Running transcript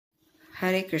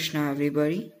Hare Krishna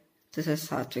everybody, this is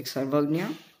Satwik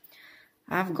Sarvagnya.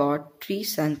 I've got 3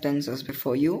 sentences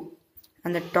before you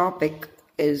and the topic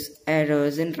is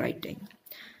errors in writing.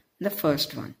 The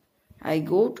first one, I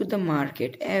go to the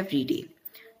market every day.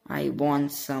 I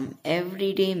want some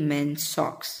everyday men's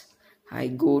socks. I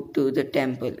go to the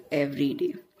temple every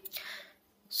day.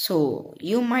 So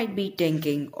you might be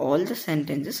thinking all the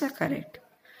sentences are correct.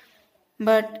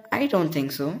 But I don't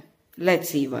think so. Let's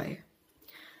see why.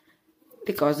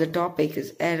 Because the topic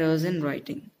is errors in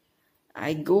writing.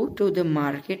 I go to the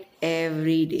market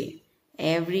every day.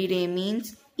 Every day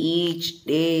means each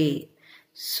day.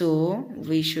 So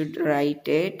we should write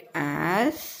it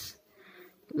as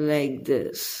like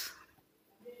this.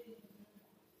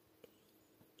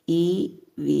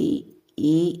 EVERY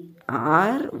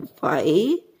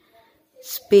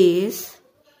space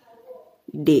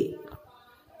day.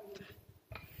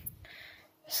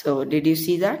 So did you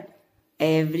see that?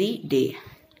 Every day.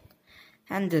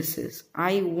 And this is,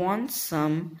 I want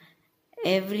some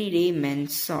everyday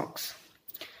men's socks.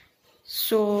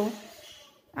 So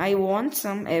I want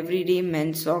some everyday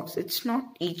men's socks. It's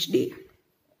not each day.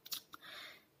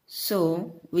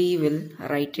 So we will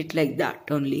write it like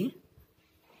that only.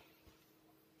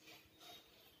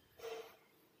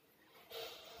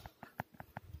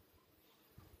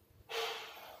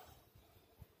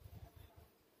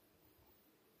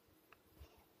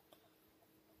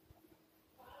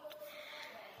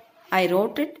 I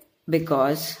wrote it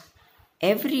because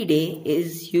every day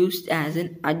is used as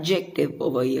an adjective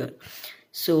over here.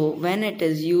 So when it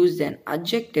is used an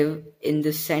adjective in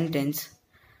this sentence,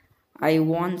 I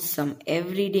want some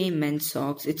everyday men's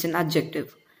socks, it's an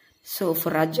adjective. So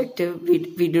for adjective,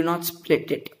 we do not split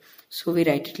it. So we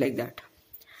write it like that.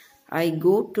 I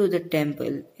go to the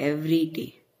temple every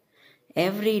day.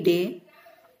 Every day,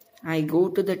 I go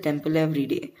to the temple every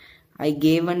day. I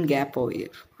gave one gap over here.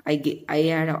 I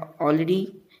had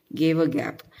already gave a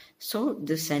gap. So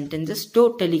this sentence is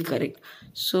totally correct.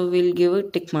 So we'll give a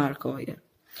tick mark over here.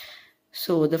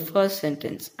 So the first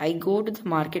sentence, I go to the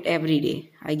market every day.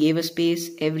 I gave a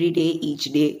space every day, each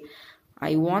day.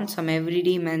 I want some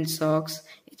everyday men's socks.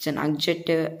 It's an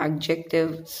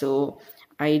adjective. So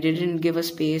I didn't give a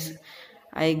space.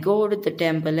 I go to the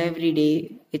temple every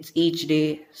day. It's each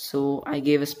day. So I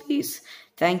gave a space.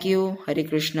 Thank you. Hare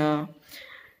Krishna.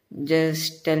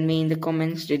 Just tell me in the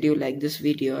comments, did you like this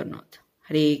video or not?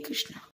 Hare Krishna.